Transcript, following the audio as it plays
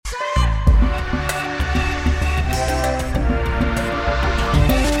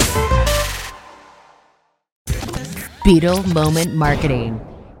Beetle Moment Marketing.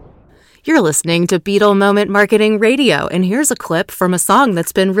 You're listening to Beetle Moment Marketing Radio, and here's a clip from a song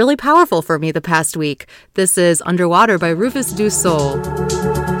that's been really powerful for me the past week. This is Underwater by Rufus Du Sol.